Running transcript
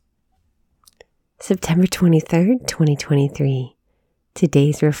September 23rd, 2023.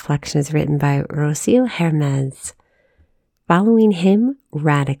 Today's reflection is written by Rocio Hermes. Following him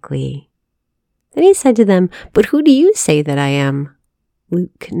radically. Then he said to them, "But who do you say that I am?"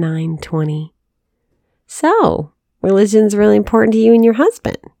 Luke 9:20. "So, religion's really important to you and your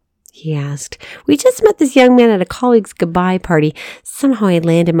husband?" he asked. "We just met this young man at a colleague's goodbye party. Somehow I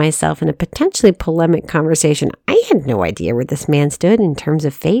landed myself in a potentially polemic conversation. I had no idea where this man stood in terms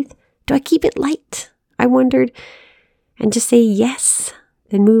of faith. Do I keep it light?" I wondered, and just say yes,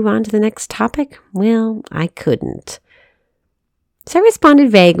 then move on to the next topic? Well, I couldn't. So I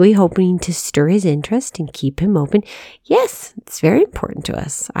responded vaguely, hoping to stir his interest and keep him open. Yes, it's very important to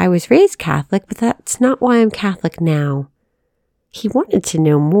us. I was raised Catholic, but that's not why I'm Catholic now. He wanted to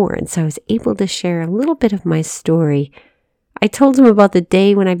know more, and so I was able to share a little bit of my story. I told him about the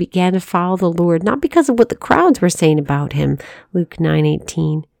day when I began to follow the Lord, not because of what the crowds were saying about him, Luke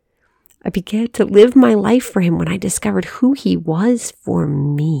 9:18. I began to live my life for him when I discovered who he was for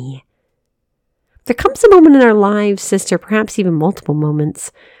me. There comes a moment in our lives, sister, perhaps even multiple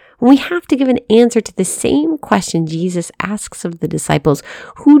moments, when we have to give an answer to the same question Jesus asks of the disciples.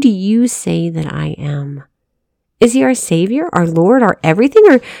 Who do you say that I am? Is he our Savior, our Lord, our everything,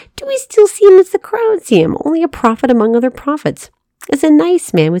 or do we still see him as the crowd see him, only a prophet among other prophets, as a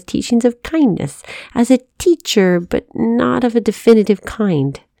nice man with teachings of kindness, as a teacher, but not of a definitive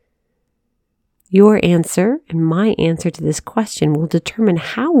kind? Your answer and my answer to this question will determine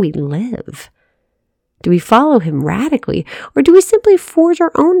how we live. Do we follow him radically, or do we simply forge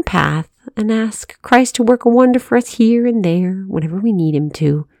our own path and ask Christ to work a wonder for us here and there whenever we need him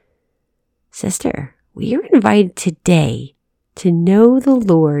to? Sister, we are invited today to know the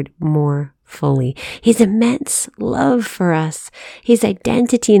Lord more fully. His immense love for us, his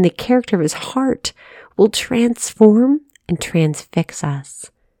identity and the character of his heart will transform and transfix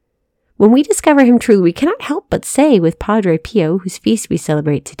us. When we discover him truly, we cannot help but say with Padre Pio, whose feast we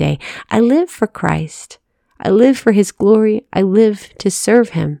celebrate today, I live for Christ. I live for his glory. I live to serve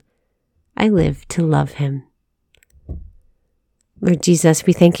him. I live to love him. Lord Jesus,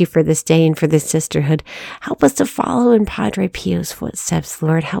 we thank you for this day and for this sisterhood. Help us to follow in Padre Pio's footsteps,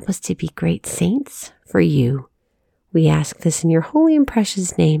 Lord. Help us to be great saints for you. We ask this in your holy and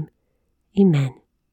precious name. Amen.